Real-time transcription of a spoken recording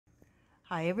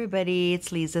Hi everybody,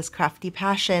 it's Lisa's Crafty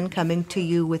Passion coming to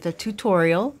you with a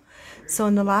tutorial. So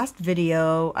in the last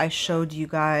video I showed you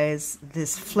guys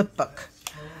this flip book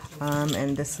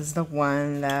and this is the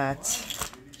one that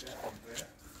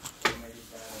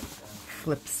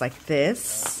flips like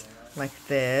this, like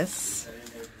this,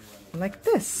 like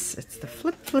this. It's the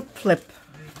flip flip flip.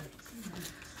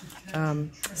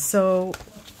 So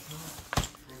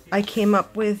I came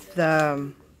up with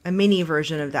a mini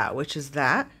version of that, which is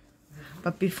that.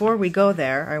 But before we go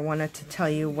there, I wanted to tell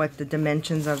you what the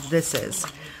dimensions of this is.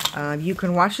 You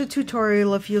can watch the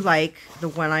tutorial if you like, the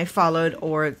one I followed,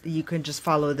 or you can just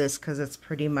follow this because it's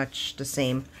pretty much the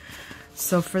same.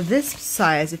 So for this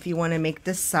size, if you want to make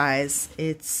this size,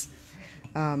 it's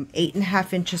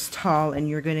 8.5 inches tall, and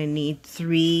you're going to need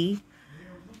three.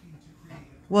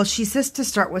 Well, she says to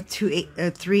start with three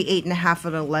 8.5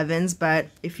 and 11s, but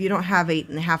if you don't have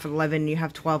 8.5 and 11, you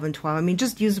have 12 and 12. I mean,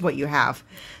 just use what you have.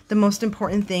 The most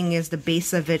important thing is the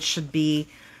base of it should be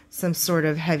some sort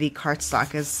of heavy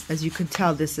cardstock. As you can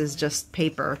tell, this is just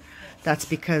paper. That's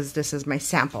because this is my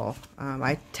sample.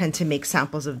 I tend to make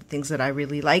samples of things that I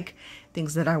really like,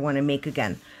 things that I want to make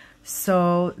again.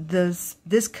 So this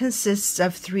consists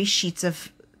of 3 sheets of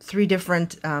 3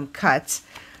 different cuts.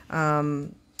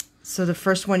 So the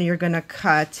first one you're going to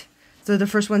cut, so the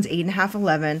first one's 8.5,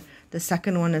 11. The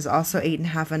second one is also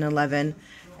 8.5 and 11.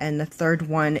 And the third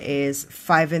one is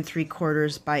 5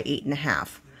 3/4 by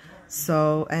 8.5.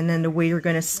 So, and then the way you're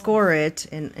going to score it,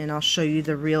 and I'll show you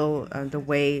the real, the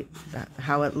way,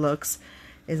 how it looks,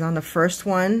 is on the first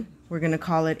one, we're going to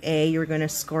call it A. You're going to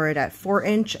score it at 4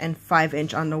 inch and 5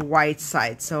 inch on the wide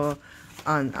side. So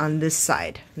on this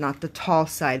side, not the tall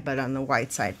side, but on the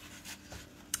wide side.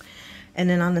 And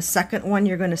then on the second one,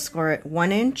 you're going to score it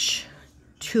 1 inch,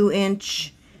 2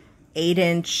 inch, 8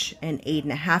 inch, and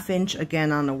 8.5 inch,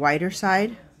 again on the wider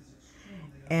side.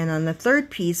 And on the third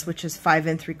piece, which is 5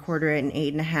 3/4 and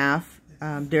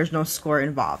 8.5, there's no score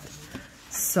involved.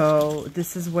 So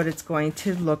this is what it's going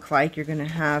to look like. You're going to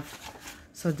have,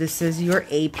 so this is your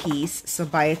A piece. So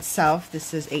by itself,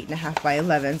 this is 8.5 by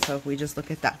 11. So if we just look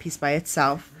at that piece by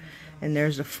itself, and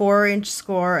there's a 4 inch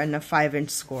score and a 5 inch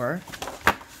score.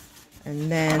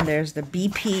 And then there's the B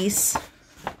piece,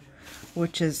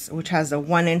 which has a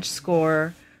 1 inch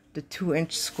score, the 2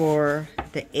 inch score,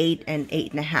 the 8 and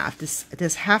 8.5. This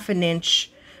 1/2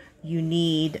 inch you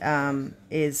need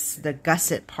is the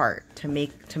gusset part to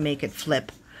make it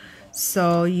flip.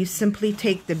 So you simply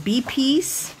take the B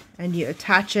piece and you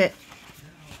attach it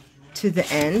to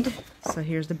the end. So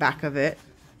here's the back of it.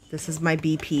 This is my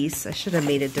B piece. I should have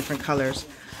made it different colors,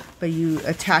 but you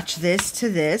attach this to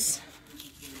this.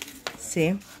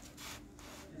 See?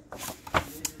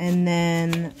 And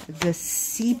then the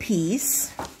C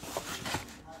piece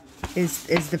is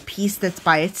the piece that's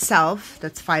by itself.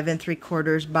 That's 5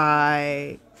 3/4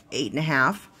 by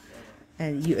 8.5.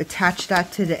 And you attach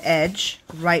that to the edge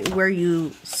right where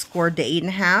you scored the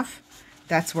 8.5.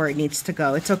 That's where it needs to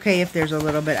go. It's okay if there's a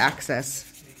little bit excess,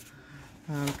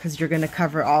 because you're going to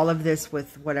cover all of this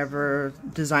with whatever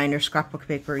designer scrapbook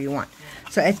paper you want.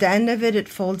 So at the end of it, it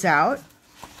folds out.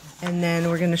 And then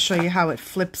we're going to show you how it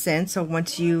flips in. So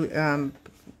once you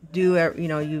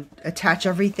you attach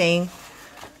everything,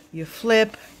 you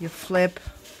flip.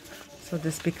 So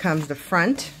this becomes the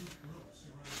front.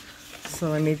 So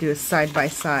let me do a side by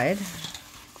side.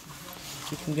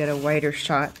 You can get a wider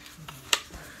shot.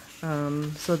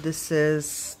 So this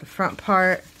is the front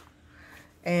part.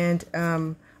 And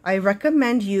I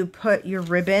recommend you put your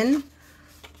ribbon.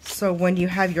 So when you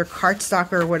have your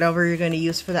cardstock or whatever you're going to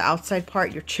use for the outside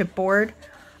part, your chipboard,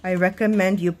 I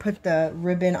recommend you put the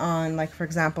ribbon on. Like for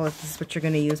example, if this is what you're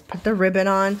going to use, put the ribbon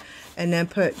on and then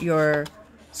put your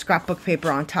scrapbook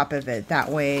paper on top of it. That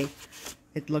way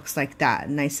it looks like that,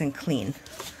 nice and clean.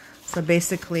 So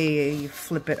basically you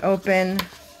flip it open.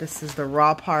 This is the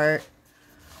raw part,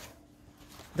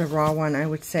 the raw one I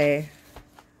would say.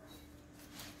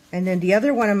 And then the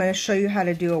other one, I'm going to show you how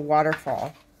to do a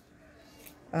waterfall.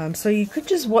 So you could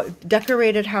just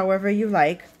decorate it however you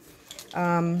like.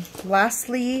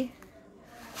 Lastly,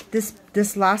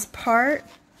 this last part,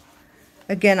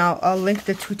 again, I'll link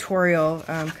the tutorial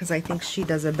because I think she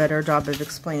does a better job of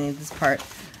explaining this part.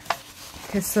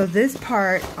 Okay, so this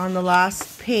part on the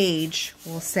last page,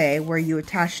 we'll say, where you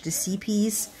attach the C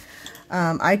piece,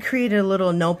 I created a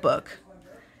little notebook.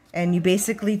 And you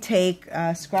basically take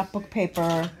scrapbook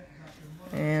paper,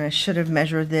 and I should have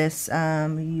measured this.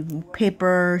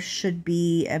 Paper should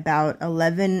be about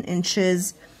 11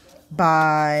 inches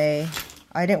by,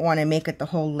 I didn't want to make it the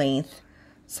whole length,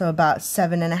 so about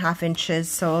 7.5 inches.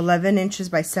 So 11 inches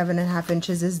by 7.5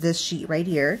 inches is this sheet right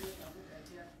here.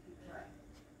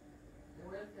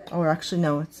 or actually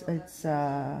no, it's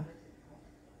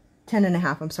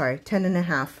 10.5, I'm sorry,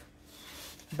 10.5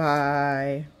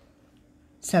 by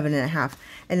 7.5.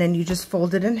 And then you just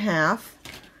fold it in half.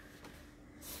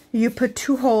 You put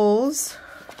 2 holes,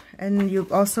 and you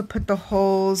also put the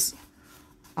holes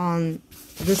on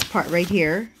this part right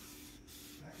here.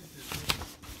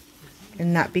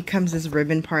 And that becomes this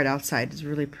ribbon part outside. It's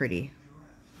really pretty.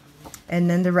 And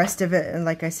then the rest of it, and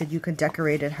like I said, you can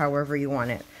decorate it however you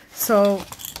want it. So,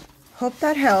 hope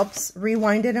that helps.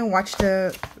 Rewind it and watch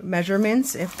the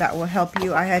measurements if that will help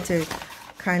you. I had to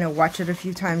kind of watch it a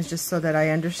few times just so that I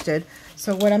understood.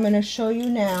 So what I'm going to show you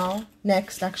now,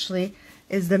 next actually,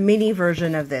 is the mini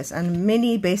version of this. And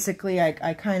mini, basically,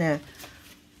 I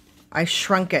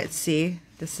shrunk it, see?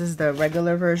 This is the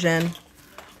regular version.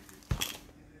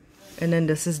 And then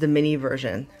this is the mini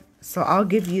version. So I'll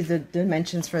give you the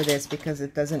dimensions for this because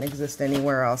it doesn't exist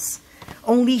anywhere else.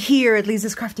 Only here at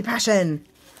Lisa's Crafty Passion.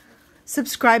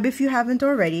 Subscribe if you haven't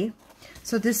already.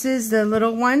 So this is the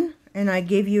little one, and I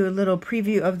gave you a little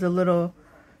preview of the little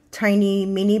tiny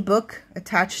mini book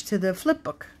attached to the flip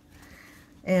book.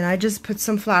 And I just put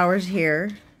some flowers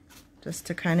here just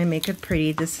to kind of make it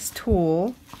pretty. This is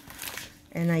tulle,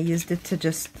 and I used it to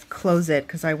just close it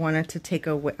because I wanted to take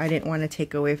away, I didn't want to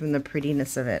take away from the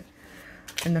prettiness of it.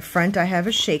 In the front I have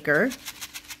a shaker.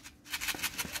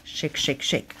 Shake, shake,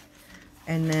 shake.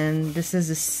 And then this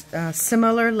is a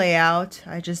similar layout.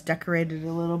 I just decorated it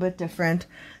a little bit different.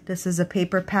 This is a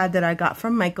paper pad that I got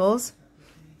from Michaels.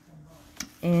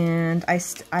 And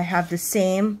I have the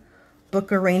same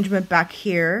book arrangement back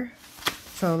here.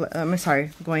 So I'm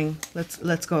sorry,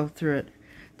 let's go through it.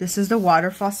 This is the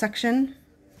waterfall section.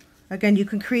 Again, you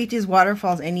can create these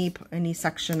waterfalls any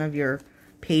section of your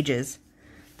pages.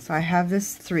 So I have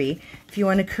this 3. If you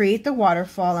want to create the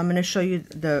waterfall, I'm going to show you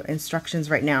the instructions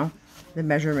right now. The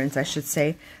measurements, I should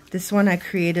say. This one I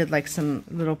created like some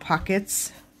little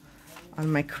pockets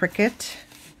on my Cricut.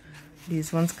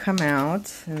 These ones come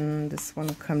out, and this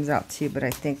one comes out too, but I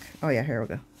think, oh yeah, here we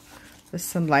go. There's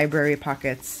some library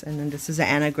pockets, and then this is an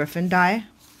Anna Griffin die.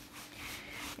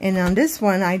 And on this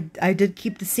one, I did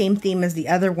keep the same theme as the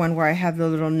other one where I have the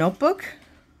little notebook.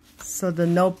 So the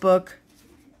notebook,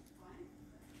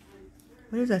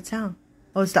 what is that sound?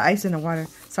 Oh, it's the ice in the water.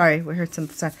 Sorry, we heard some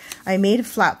sound. I made a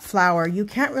flat flower. You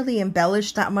can't really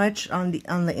embellish that much on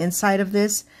the inside of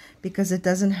this because it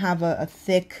doesn't have a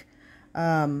thick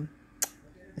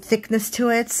thickness to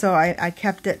it. So I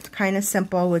kept it kind of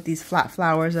simple with these flat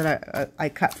flowers that I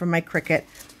cut from my Cricut.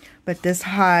 But this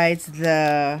hides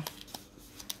the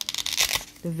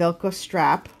Velcro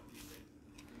strap.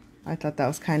 I thought that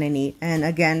was kind of neat. And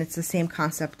again, it's the same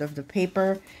concept of the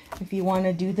paper. If you want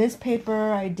to do this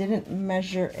paper, I didn't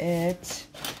measure it.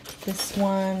 This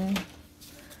one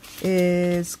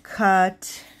is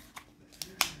cut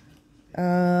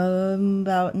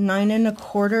about 9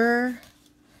 1/4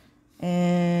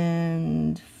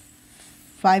 and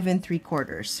 5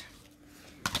 3/4.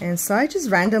 And so I just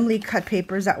randomly cut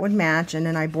papers that would match, and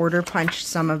then I border punched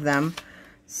some of them.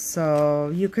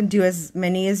 So you can do as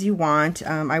many as you want.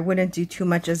 I wouldn't do too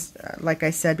much, as like I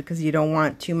said, because you don't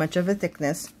want too much of a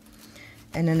thickness.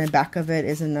 And then the back of it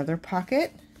is another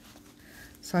pocket.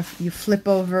 So if you flip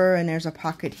over, and there's a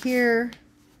pocket here.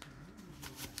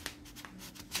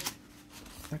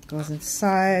 That goes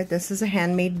inside. This is a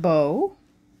handmade bow.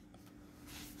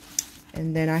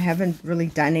 And then I haven't really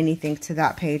done anything to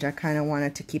that page. I kind of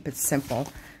wanted to keep it simple.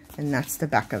 And that's the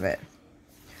back of it.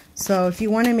 So if you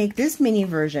want to make this mini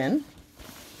version,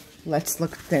 let's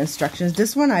look at the instructions.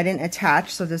 This one I didn't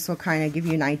attach, so this will kind of give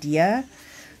you an idea.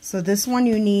 So this one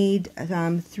you need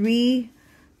 3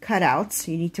 cutouts.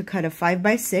 You need to cut a 5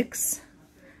 by 6,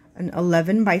 an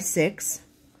 11 by 6,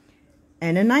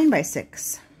 and a 9 by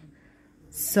 6.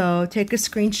 So take a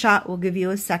screenshot. We'll give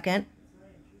you a second.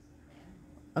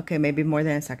 Okay, maybe more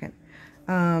than a second.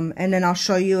 And then I'll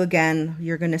show you again.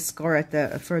 You're going to score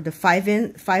at for the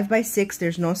 5 by 6,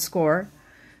 there's no score.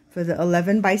 For the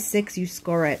 11 by 6, you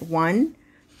score at 1,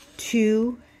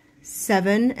 2,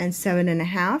 7, and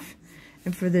 7.5.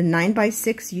 And for the 9 by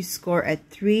 6, you score at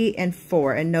 3 and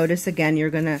 4. And notice again, you're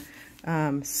gonna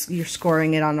you're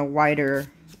scoring it on a wider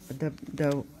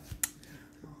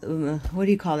what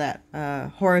do you call that?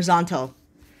 Horizontal.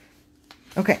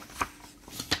 Okay.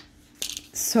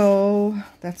 So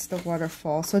that's the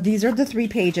waterfall. So these are the 3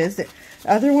 pages. The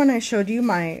other one I showed you,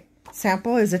 my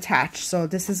sample, is attached. So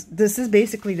this is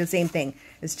basically the same thing.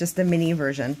 It's just a mini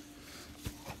version.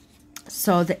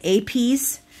 So the A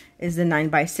piece is the 9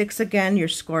 by 6 again. You're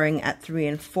scoring at 3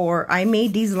 and 4. I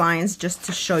made these lines just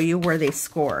to show you where they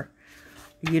score.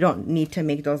 You don't need to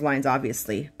make those lines,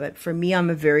 obviously. But for me, I'm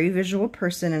a very visual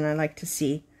person, and I like to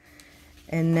see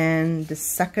And then the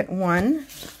second one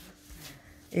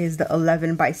is the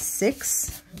 11 by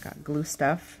 6. Got glue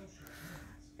stuff.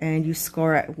 And you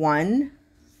score at 1,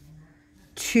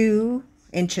 2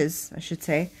 inches, I should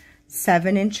say,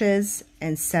 7 inches,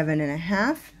 and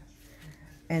 7.5.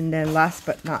 And then last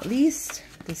but not least,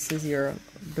 this is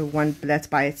the one that's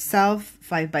by itself,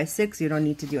 5 by 6. You don't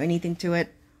need to do anything to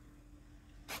it.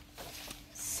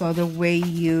 So the way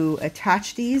you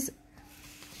attach these,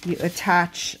 you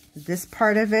attach this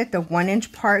part of it. The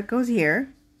 1-inch part goes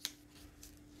here.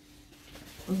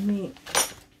 Let me,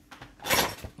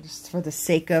 just for the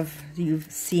sake of you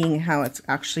seeing how it's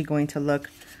actually going to look.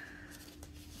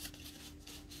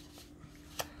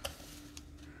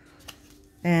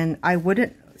 And I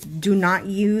do not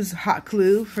use hot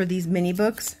glue for these mini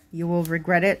books. You will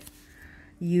regret it.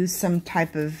 Use some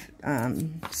type of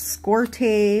score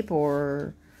tape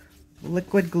or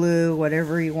liquid glue,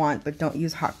 whatever you want, but don't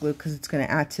use hot glue because it's going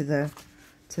to add to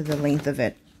the length of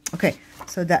it. Okay,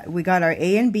 so that we got our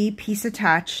A and B piece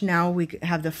attached. Now we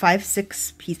have the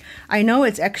 5/6 piece. I know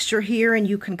it's extra here and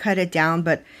you can cut it down,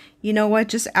 but you know what?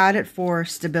 Just add it for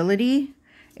stability.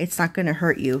 It's not going to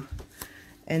hurt you.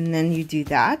 And then you do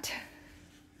that.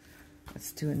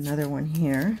 Let's do another one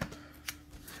here.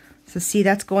 So see,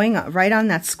 that's going right on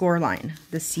that score line,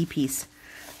 the C piece.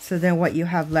 So then what you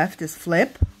have left is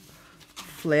flip,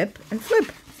 flip, and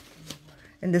flip.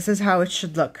 And this is how it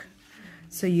should look.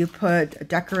 So you put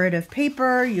decorative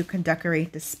paper, you can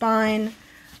decorate the spine.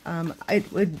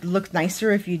 It would look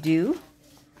nicer if you do.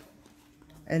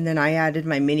 And then I added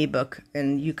my mini book,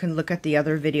 and you can look at the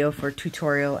other video for a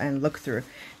tutorial and look through.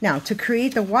 Now, to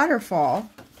create the waterfall,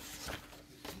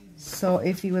 so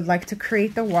if you would like to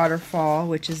create the waterfall,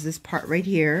 which is this part right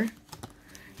here,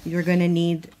 you're going to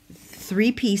need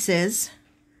 3 pieces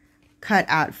cut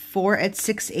out 4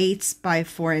 6/8 by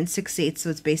 4 6/8, so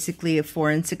it's basically a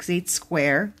 4 6/8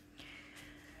 square.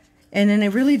 And then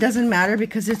it really doesn't matter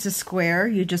because it's a square.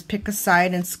 You just pick a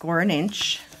side and score 1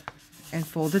 inch and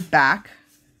fold it back.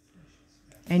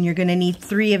 And you're going to need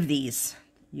 3 of these.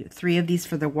 3 of these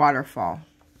for the waterfall.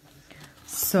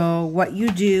 So what you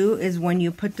do is when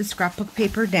you put the scrapbook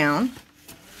paper down,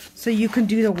 so you can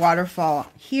do the waterfall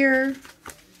here.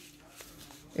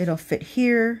 It'll fit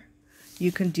here.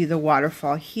 You can do the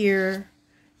waterfall here.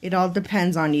 It all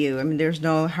depends on you. I mean, there's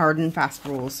no hard and fast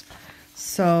rules.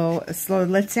 So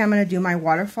let's say I'm going to do my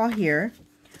waterfall here.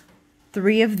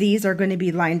 3 of these are going to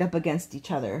be lined up against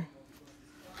each other.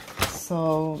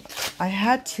 So I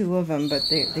had 2 of them, but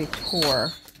they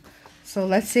tore. So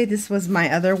let's say this was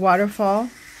my other waterfall,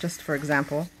 just for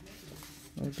example.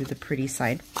 We'll do the pretty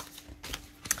side.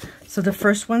 So the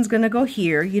first one's going to go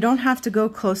here. You don't have to go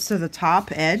close to the top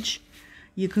edge.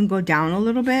 You can go down a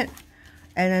little bit.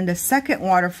 And then the second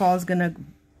waterfall is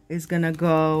gonna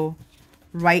go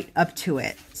right up to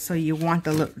it. So you want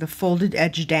the folded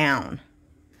edge down.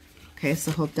 Okay,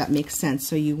 so hope that makes sense.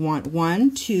 So you want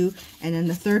 1, 2, and then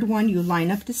the third one you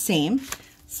line up the same.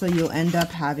 So you'll end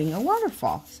up having a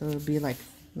waterfall. So it'll be like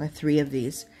 3 of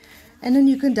these. And then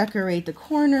you can decorate the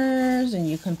corners and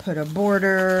you can put a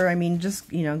border. I mean,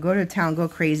 just, you know, go to town, go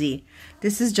crazy.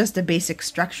 This is just a basic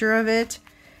structure of it.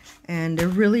 And they're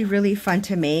really, really fun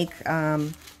to make.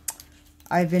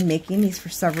 I've been making these for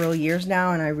several years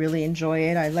now and I really enjoy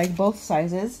it. I like both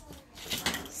sizes.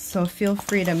 So feel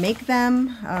free to make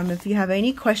them. If you have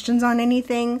any questions on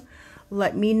anything,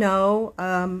 let me know.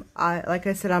 Like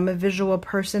I said, I'm a visual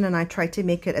person and I tried to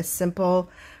make it as simple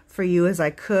for you as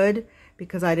I could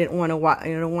because I don't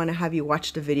want to have you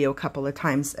watch the video a couple of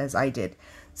times as I did.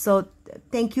 So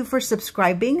thank you for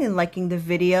subscribing and liking the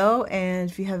video. And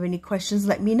if you have any questions,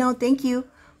 let me know. Thank you.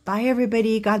 Bye,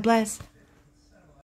 everybody. God bless.